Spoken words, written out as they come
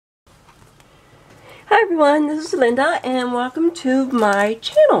Hi everyone, this is Linda and welcome to my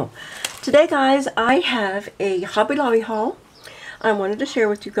channel. Today guys, I have a Hobby Lobby haul I wanted to share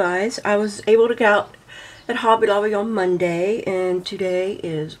with you guys. I was able to get out at Hobby Lobby on Monday and today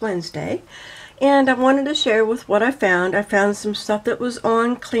is Wednesday. And I wanted to share with what I found. I found some stuff that was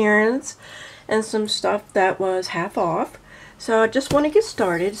on clearance and some stuff that was half off. So I just want to get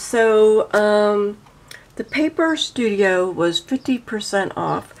started. So the Paper Studio was 50%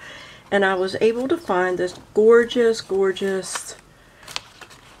 off. And I was able to find this gorgeous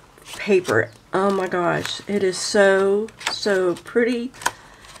paper. Oh my gosh, it is so pretty,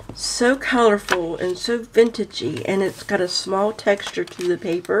 so colorful, and so vintagey. And it's got a small texture to the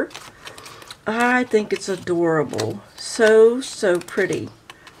paper. I think it's adorable. So pretty.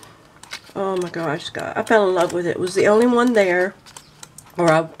 Oh my gosh, God. I fell in love with it. It was the only one there. Or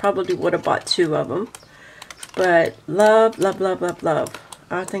I probably would have bought two of them. But love.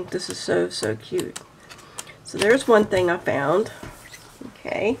 I think this is so cute. So there's one thing I found.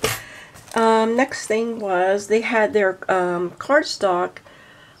 Okay. Next thing was they had their cardstock,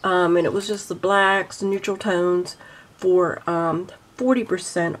 and it was just the blacks, the neutral tones for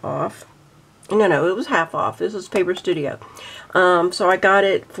 40% off. No, it was half off. This is Paper Studio. So I got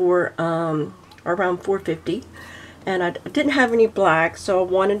it for around $4.50. And I didn't have any black, so I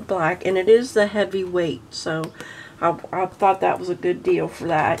wanted black, and it is the heavy weight, so I thought that was a good deal for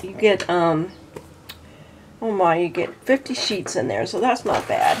that. You get, oh my, you get 50 sheets in there, so that's not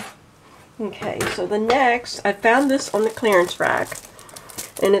bad. Okay, so the next, I found this on the clearance rack,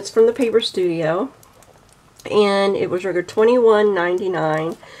 and it's from the Paper Studio, and it was regular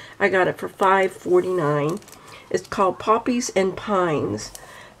 $21.99. I got it for $5.49. It's called Poppies and Pines.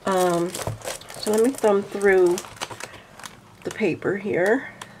 So let me thumb through the paper here.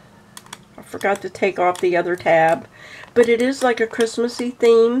 I forgot to take off the other tab, but it is like a Christmassy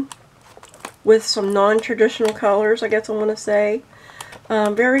theme with some non-traditional colors, I guess I want to say.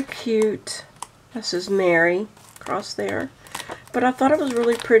 Very cute. This is Mary across there, but I thought it was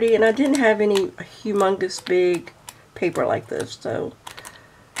really pretty, and I didn't have any humongous big paper like this, so,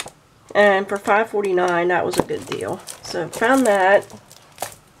 and for $5.49 that was a good deal. So found that.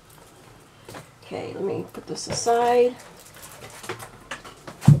 Okay, let me put this aside.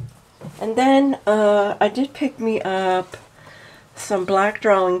 And then I did pick me up some black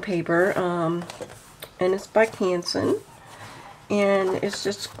drawing paper, and it's by Canson. And it's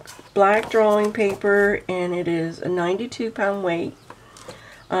just black drawing paper, and it is a 92-pound weight.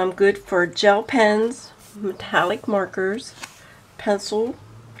 Good for gel pens, metallic markers, pencil,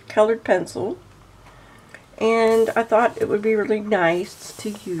 colored pencil. And I thought it would be really nice to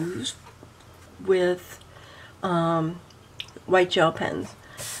use with white gel pens,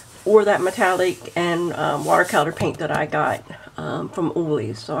 or that metallic and watercolor paint that I got from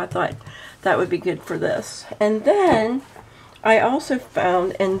Woolies. So I thought that would be good for this. And then I also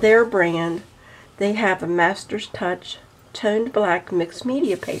found in their brand, they have a Master's Touch toned black mixed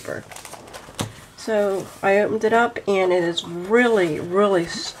media paper. So I opened it up, and it is really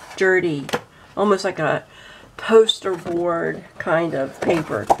sturdy, almost like a poster board kind of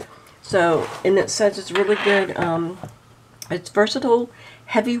paper. So, and it says it's really good. It's versatile,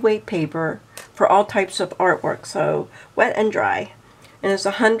 heavyweight paper for all types of artwork, so wet and dry. And it's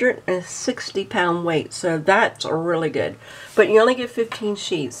 160-pound weight, so that's really good. But you only get 15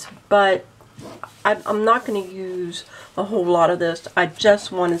 sheets. But I'm not going to use a whole lot of this. I just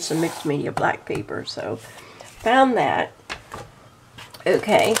wanted some mixed media black paper, so found that.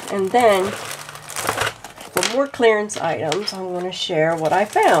 Okay, and then for more clearance items, I'm going to share what I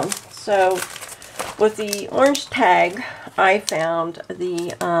found. So with the orange tag, I found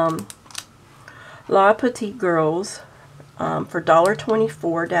the La Petite Girls for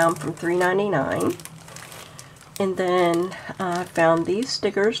 $1.24, down from $3.99. And then I found these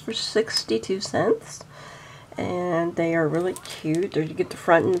stickers for 62 cents. And they are really cute. You get the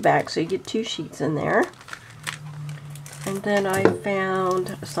front and the back, so you get two sheets in there. And then I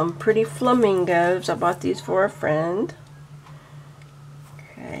found some pretty flamingos. I bought these for a friend.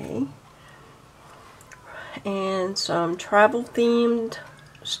 Okay. And some travel themed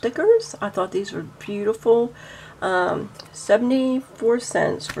stickers. I thought these were beautiful. 74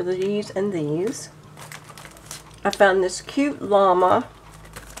 cents for these and these. I found this cute llama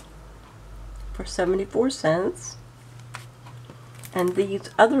for 74 cents. And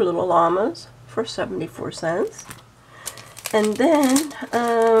these other little llamas for 74 cents. And then,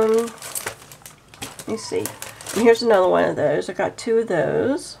 let me see. And here's another one of those. I got two of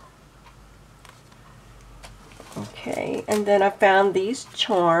those. Okay, and then I found these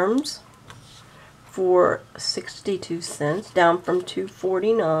charms for 62 cents, down from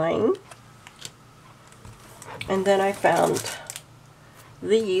 $2.49. And then I found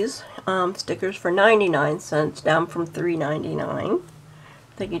these stickers for 99 cents, down from $3.99.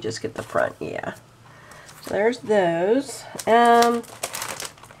 I think you just get the front, yeah. So there's those. And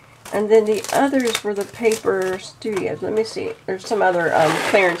then the others were the Paper Studios. Let me see. There's some other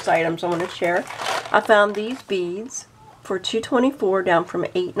clearance items I want to share. I found these beads for $2.24, down from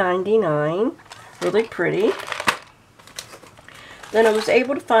 $8.99. Really pretty. Then I was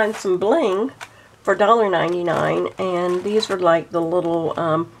able to find some bling for $1.99, and these were like the little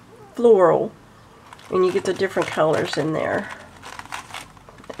floral, and you get the different colors in there,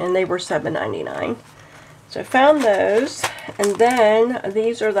 and they were $7.99. So I found those, and then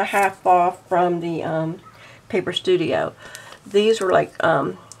these are the half off from the Paper Studio. These were like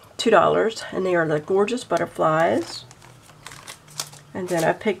 $2, and they are the gorgeous butterflies. And then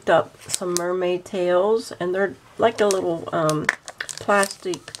I picked up some mermaid tails, and they're like a little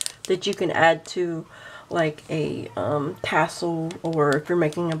plastic that you can add to like a tassel, or if you're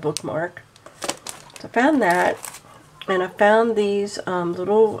making a bookmark. So I found that, and I found these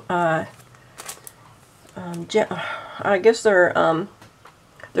little I guess they're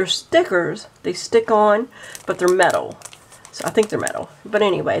stickers. They stick on, but they're metal. So I think they're metal. But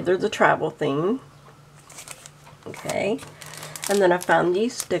anyway, they're the travel theme. Okay. And then I found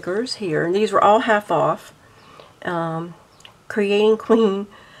these stickers here. And these were all half off. Creating Queen.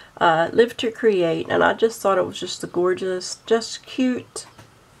 Live to Create. And I just thought it was just the gorgeous, just cute.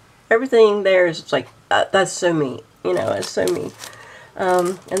 Everything there is like, that's so me. You know, it's so me.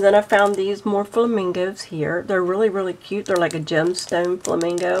 And then I found these more flamingos here. They're really, really cute. They're like a gemstone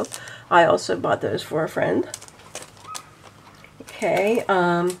flamingo. I also bought those for a friend. Okay.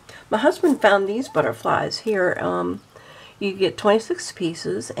 My husband found these butterflies here. You get 26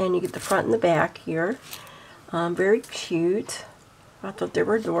 pieces, and you get the front and the back here. Very cute. I thought they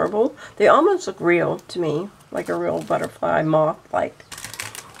were adorable. They almost look real to me, like a real butterfly, moth-like.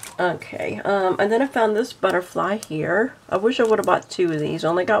 Okay, and then I found this butterfly here. I wish I would have bought two of these.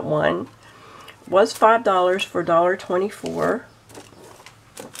 Only got one. It was $5 for $1.24.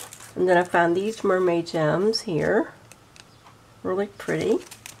 And then I found these mermaid gems here. Really pretty.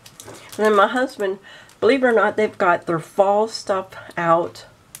 And then my husband, believe it or not, they've got their fall stuff out.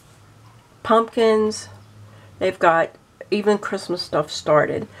 Pumpkins. They've got even Christmas stuff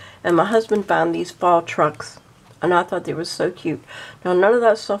started. And my husband found these fall trucks. And I thought they were so cute. Now, none of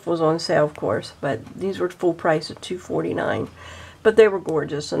that stuff was on sale, of course, but these were full price at $2.49. But they were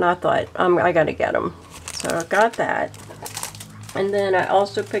gorgeous, and I thought, I got to get them. So I got that. And then I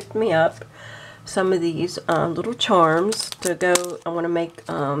also picked me up some of these little charms to go. I want to make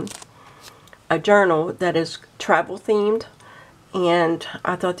a journal that is travel themed. And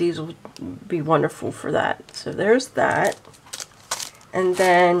I thought these would be wonderful for that. So there's that. And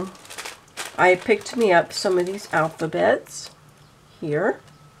then I picked me up some of these alphabets here.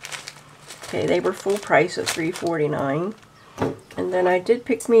 Okay, they were full price at $3.49. And then I did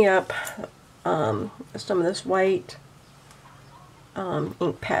pick me up some of this white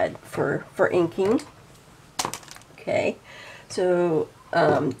ink pad for inking. Okay, so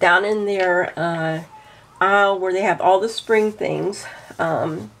down in their aisle where they have all the spring things,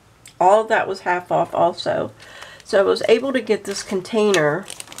 all of that was half off also. So I was able to get this container.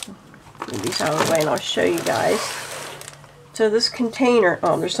 Move these out of the way and I'll show you guys. So this container,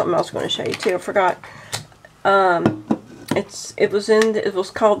 oh, there's something else I'm going to show you too. I forgot. It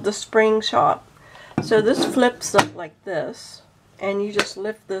was called the Spring Shop. So this flips up like this, and you just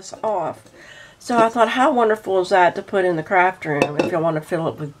lift this off. So I thought, how wonderful is that to put in the craft room if you want to fill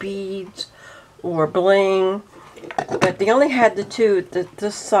it with beads or bling. But they only had the two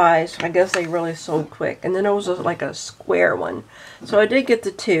this size. I guess they really sold quick. And then there was like a square one. So I did get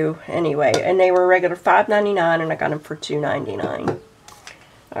the two anyway. And they were regular $5.99, and I got them for $2.99.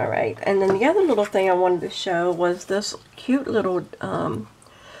 Alright. And then the other little thing I wanted to show was this cute little,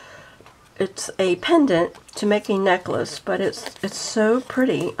 it's a pendant to make a necklace. But it's so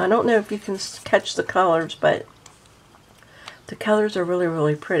pretty. I don't know if you can catch the colors, but the colors are really,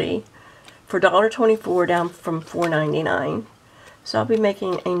 really pretty. For $1.24, down from $4.99. So I'll be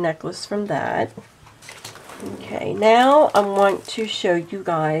making a necklace from that. Okay, now I want to show you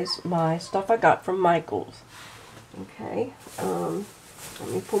guys my stuff I got from Michael's. Okay, let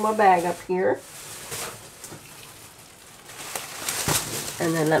me pull my bag up here.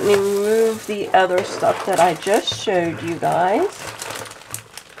 And then let me move the other stuff that I just showed you guys.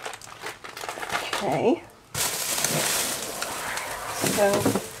 Okay. So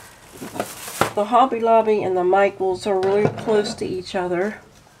the Hobby Lobby and the Michaels are really close to each other.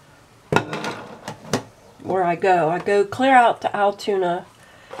 Where I go clear out to Altoona,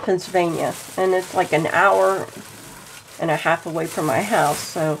 Pennsylvania, and it's like an hour and a half away from my house.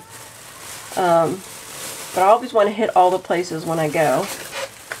 So, but I always want to hit all the places when I go.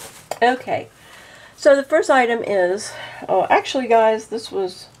 Okay, so the first item is, oh, actually, guys, this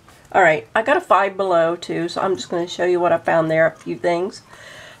was, all right, I got a Five Below too, so I'm just going to show you what I found there, a few things.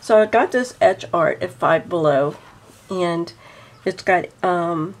 So I got this etch art at Five Below, and it's got, it's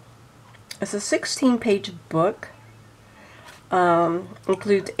a 16-page book,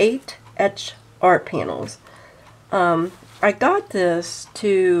 includes 8 etch art panels. I got this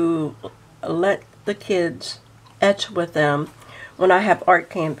to let the kids etch with them when I have art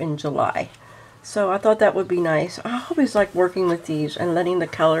camp in July. So I thought that would be nice. I always like working with these and letting the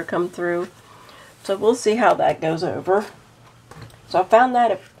color come through. So we'll see how that goes over. So I found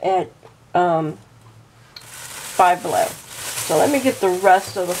that at Five Below. So let me get the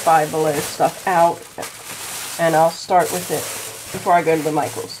rest of the Five Below stuff out, and I'll start with it before I go to the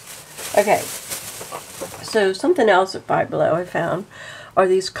Michaels. Okay, so something else at Five Below I found are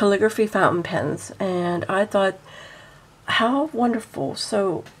these calligraphy fountain pens, and I thought, how wonderful.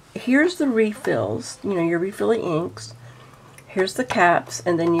 So here's the refills, you know, your refilling inks. Here's the caps,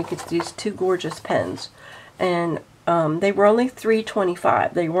 and then you get these 2 gorgeous pens. And they were only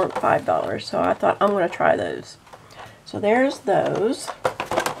 $3.25. They weren't $5. So I thought, I'm going to try those. So there's those.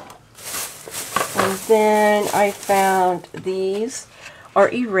 And then I found these are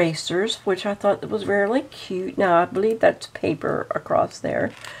erasers, which I thought was really cute. Now, I believe that's paper across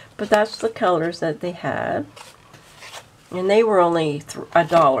there, but that's the colors that they had. And they were only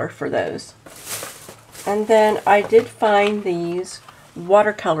 $1 for those. And then I did find these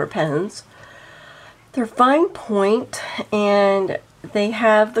watercolor pens. They're fine point, and they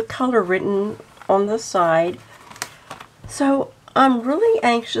have the color written on the side. So I'm really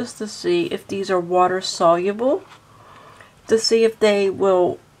anxious to see if these are water soluble, to see if they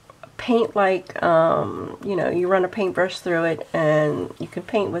will paint like, you know, you run a paintbrush through it and you can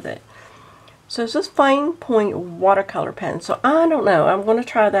paint with it. So it's this fine point watercolor pen. So I don't know. I'm going to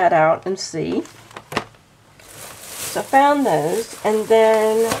try that out and see. So I found those, and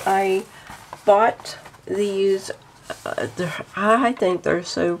then I bought these. I think they're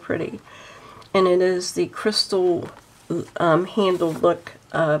so pretty, and it is the crystal handled look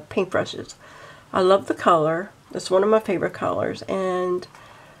paintbrushes. I love the color. It's one of my favorite colors, and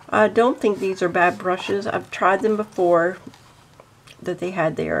I don't think these are bad brushes. I've tried them before that they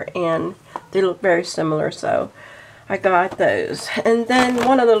had there, and they look very similar, so I got those. And then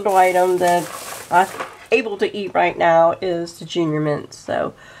one other little item that I'm able to eat right now is the Junior Mints.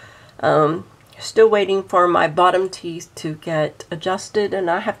 So still waiting for my bottom teeth to get adjusted, and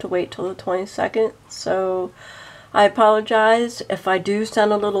I have to wait till the 22nd, so I apologize if I do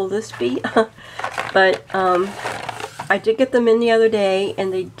sound a little lispy. But I did get them in the other day,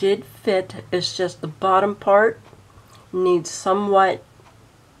 and they did fit. It's just the bottom part needs somewhat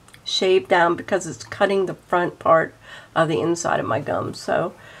shaved down because it's cutting the front part of the inside of my gums.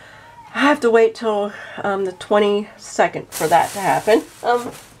 So I have to wait till the 22nd for that to happen.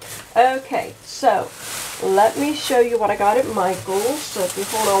 Okay, so let me show you what I got at Michael's. So if you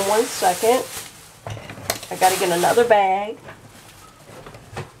hold on one second, I got to get another bag.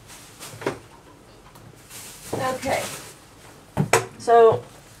 Okay, so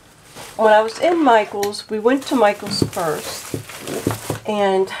when I was in Michael's, we went to Michael's first,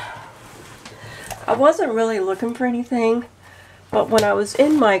 and I wasn't really looking for anything, but when I was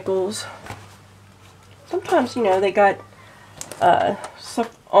in Michael's, sometimes, you know, they got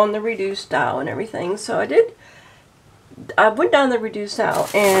stuff on the reduced aisle and everything, so I went down the reduced aisle,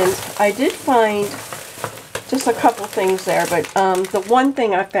 and I did find just a couple things there, but the one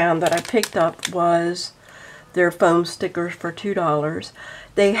thing I found that I picked up was their foam stickers for $2.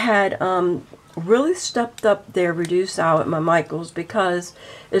 They had really stepped up their reduced aisle at my Michael's because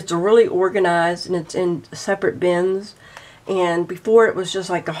it's really organized and it's in separate bins. And before it was just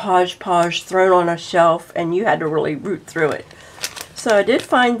like a hodgepodge thrown on a shelf, and you had to really root through it. So I did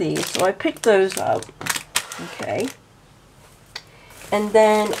find these, so I picked those up. Okay. And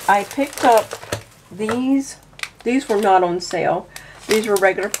then I picked up these. These were not on sale. These were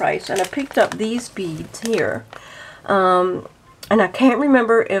regular price. And I picked up these beads here. And I can't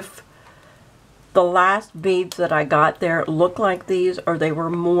remember if the last beads that I got there looked like these or they were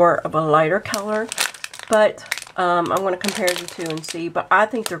more of a lighter color. But I'm going to compare the two and see. But I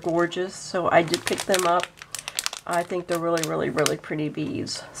think they're gorgeous, so I did pick them up. I think they're really, really, really pretty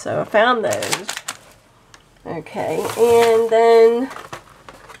beads. So I found those. Okay, and then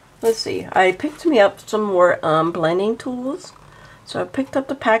let's see. I picked me up some more blending tools. So I picked up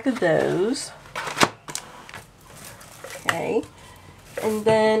the pack of those. Okay. And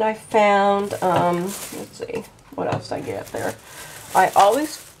then I found, let's see, what else did I get up there? I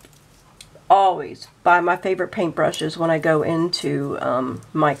always buy my favorite paintbrushes when I go into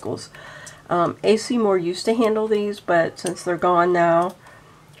Michael's. AC Moore used to handle these, but since they're gone now,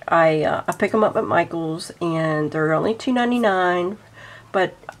 I pick them up at Michael's, and they're only $2.99,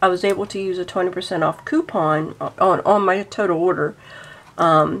 but I was able to use a 20% off coupon on my total order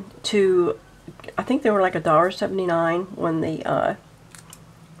to, I think they were like $1.79 when the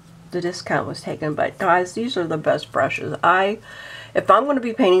discount was taken. But guys, these are the best brushes. If I'm going to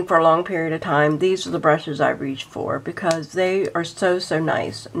be painting for a long period of time, these are the brushes I reach for, because they are so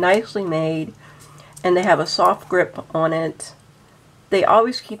nice, nicely made, and they have a soft grip on it. They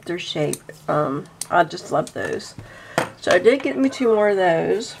always keep their shape. I just love those. So I did get me 2 more of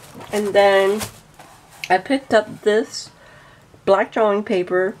those, and then I picked up this black drawing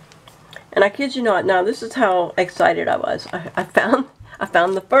paper, and I kid you not, now this is how excited I was. I found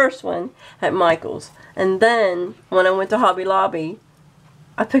the first one at Michael's, and then when I went to Hobby Lobby,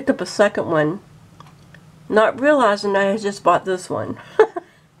 I picked up a second one, not realizing I had just bought this one.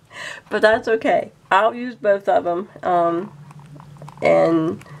 But that's okay. I'll use both of them,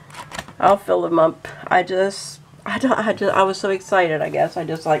 and I'll fill them up. I was so excited, I guess. I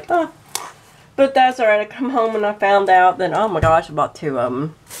just like, oh. But that's alright. I come home and I found out that, oh my gosh, I bought 2 of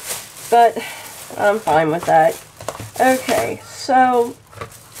them. But I'm fine with that. Okay, so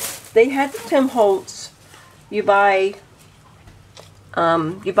they had the Tim Holtz. You buy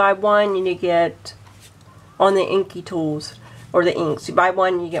one and you get on the inky tools, or the inks. You buy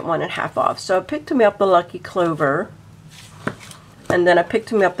one and you get 1.5 off. So I picked me up the Lucky Clover, and then I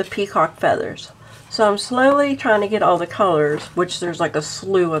picked me up the Peacock Feathers. So I'm slowly trying to get all the colors, which there's like a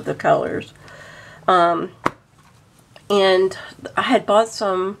slew of the colors. And I had bought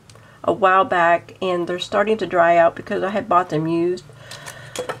some a while back, and they're starting to dry out because I had bought them used.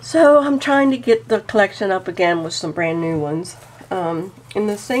 So I'm trying to get the collection up again with some brand new ones. In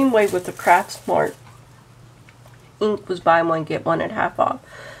the same way with the Craft Smart ink was buy one get 1.5 off.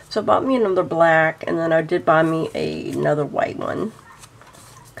 So I bought me another black, and then I did buy me another white one,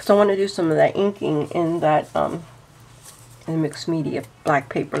 because I want to do some of that inking in that in mixed media black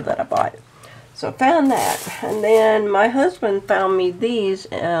paper that I bought. So I found that, and then my husband found me these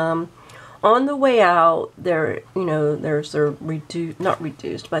on the way out. They're, you know, there's their not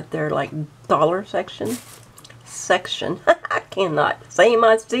reduced, but they're like dollar section. I cannot say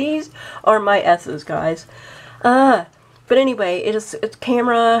my C's or my S's, guys. But anyway, it's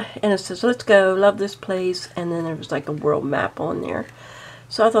camera, and it says, "Let's go, love this place," and then there was like a world map on there.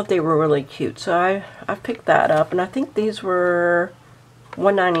 So I thought they were really cute. So I picked that up, and I think these were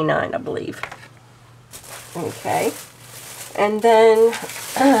 $1.99, I believe. Okay. And then,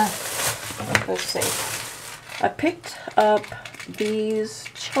 let's see. I picked up these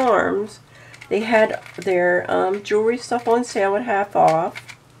charms. They had their jewelry stuff on sale at half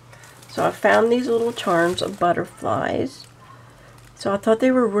off. So I found these little charms of butterflies. So I thought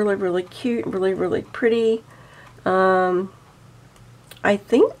they were really cute, really pretty. I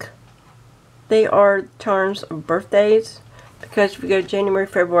think they are charms of birthdays, because if you go January,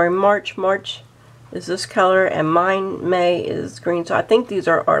 February, March is this color, and mine, May, is green. So I think these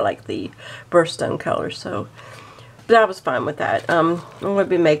are like the birthstone colors. So, but I was fine with that. I'm going to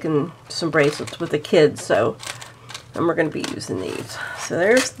be making some bracelets with the kids, so and we're going to be using these. So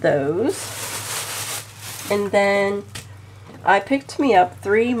there's those. And then I picked me up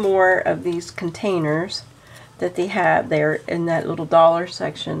 3 more of these containers that they have there in that little dollar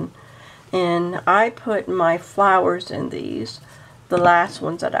section. And I put my flowers in these, the last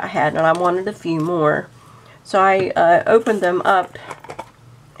ones that I had, and I wanted a few more. So I opened them up,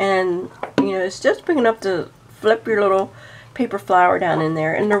 and you know, it's just big enough to flip your little paper flower down in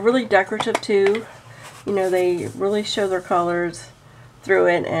there. And they're really decorative too. You know, they really show their colors through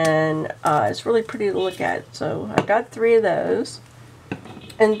it, and it's really pretty to look at. So I got 3 of those.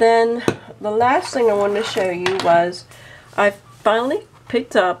 And then the last thing I wanted to show you was I finally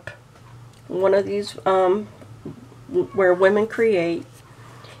picked up one of these where women create,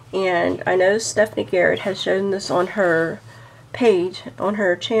 and I know Stephanie Garrett has shown this on her page, on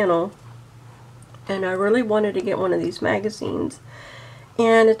her channel, and I really wanted to get one of these magazines.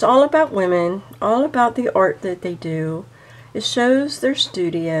 And it's all about women, all about the art that they do. It shows their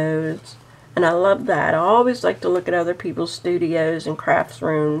studios, and I love that. I always like to look at other people's studios and crafts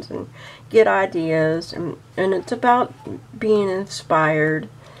rooms and get ideas, and it's about being inspired.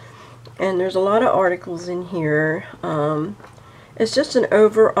 And there's a lot of articles in here. It's just an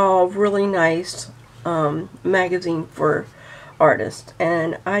overall really nice magazine for artists,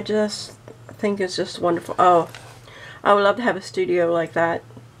 and I just think it's just wonderful. Oh, I would love to have a studio like that.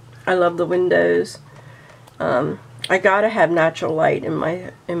 I love the windows. I gotta have natural light in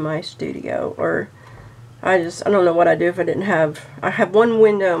my studio, or I don't know what I'd do if I didn't have. I have one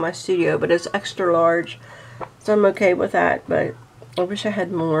window in my studio, but it's extra large, so I'm okay with that, but I wish I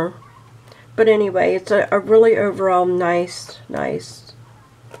had more. But anyway, it's a really overall nice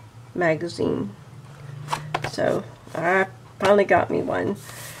magazine. So I finally got me one.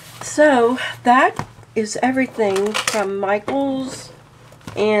 So that is everything from Michael's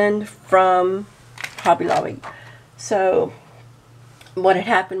and from Hobby Lobby. So what had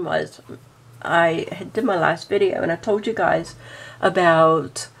happened was, I did my last video and I told you guys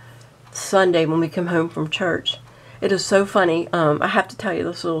about Sunday when we came home from church. It is so funny. I have to tell you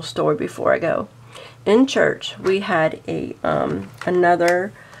this little story before I go. In church, we had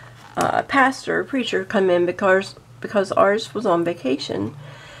another pastor, preacher, come in because ours was on vacation.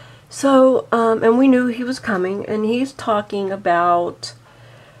 So, and we knew he was coming, and he's talking about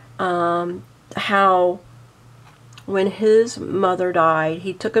how when his mother died,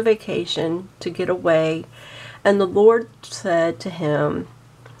 he took a vacation to get away, and the Lord said to him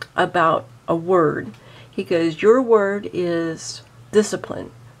about a word. He goes, your word is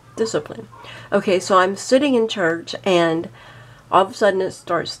discipline. Discipline. Okay, so I'm sitting in church, and all of a sudden it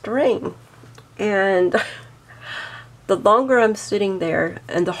starts to rain. And the longer I'm sitting there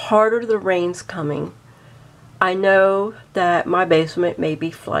and the harder the rain's coming, I know that my basement may be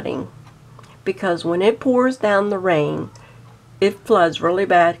flooding. Because when it pours down the rain, it floods really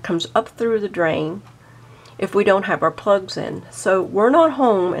bad, comes up through the drain if we don't have our plugs in. So we're not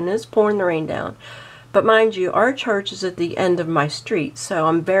home and it's pouring the rain down. But mind you, our church is at the end of my street, so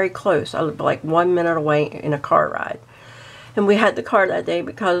I'm very close. I live like 1 minute away in a car ride. And we had the car that day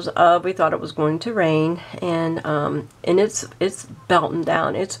because we thought it was going to rain, and it's belting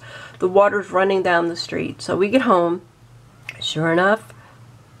down. The water's running down the street. So we get home, sure enough,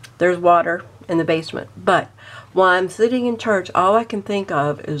 there's water in the basement. But while I'm sitting in church, all I can think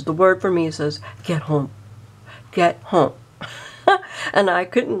of is the word for me says, get home. Get home. And I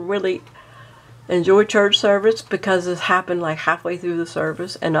couldn't really enjoy church service because this happened like halfway through the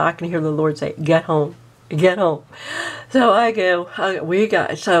service, and I can hear the Lord say, get home. Get home. So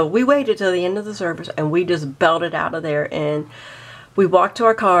we waited till the end of the service, and we just belted out of there, and we walked to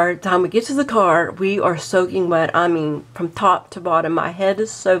our car. By the time we get to the car, we are soaking wet. I mean, from top to bottom. My head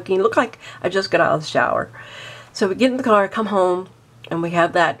is soaking. Look like I just got out of the shower. So we get in the car, come home, and we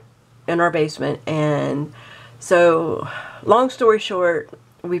have that in our basement. And so, long story short,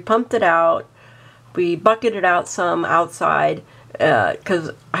 we pumped it out. We bucketed out some outside,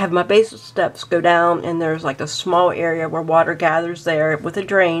 because I have my basement steps go down, and there's like a small area where water gathers there with a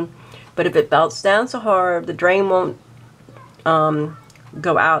drain. But if it belts down so hard, the drain won't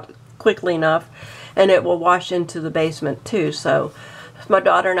go out quickly enough, and it will wash into the basement too. So my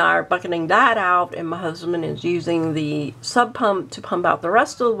daughter and I are bucketing that out, and my husband is using the sub pump to pump out the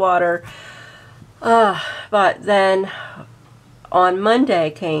rest of the water. But then on Monday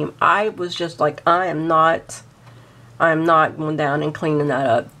came, I was just like, I am not going down and cleaning that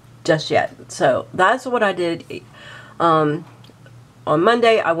up just yet. So that's what I did. On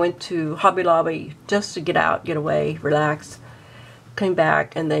Monday, I went to Hobby Lobby just to get out, get away, relax, came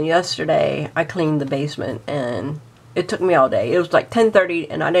back, and then yesterday I cleaned the basement, and it took me all day. It was like 10:30,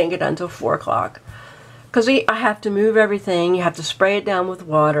 and I didn't get done until 4 o'clock. Because I have to move everything, you have to spray it down with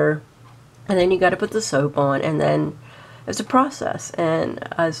water, and then you got to put the soap on, and then it's a process. And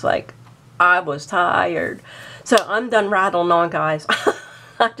I was tired. So I'm done rattling on, guys.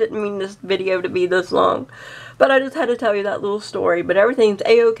 I didn't mean this video to be this long, but I just had to tell you that little story. But everything's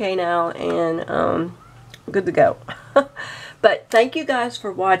a-okay now, and good to go. But thank you guys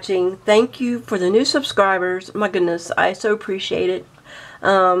for watching. Thank you for the new subscribers. My goodness, I so appreciate it.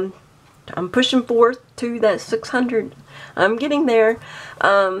 I'm pushing forth to that 600. I'm getting there.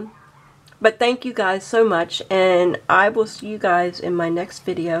 But thank you guys so much, and I will see you guys in my next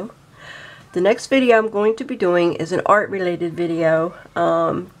video. The next video I'm going to be doing is an art-related video.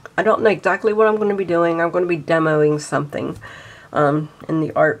 I don't know exactly what I'm going to be doing. I'm going to be demoing something in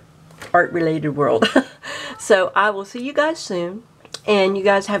the art-related world. So I will see you guys soon, and you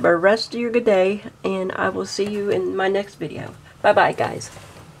guys have a rest of your good day, and I will see you in my next video. Bye-bye, guys.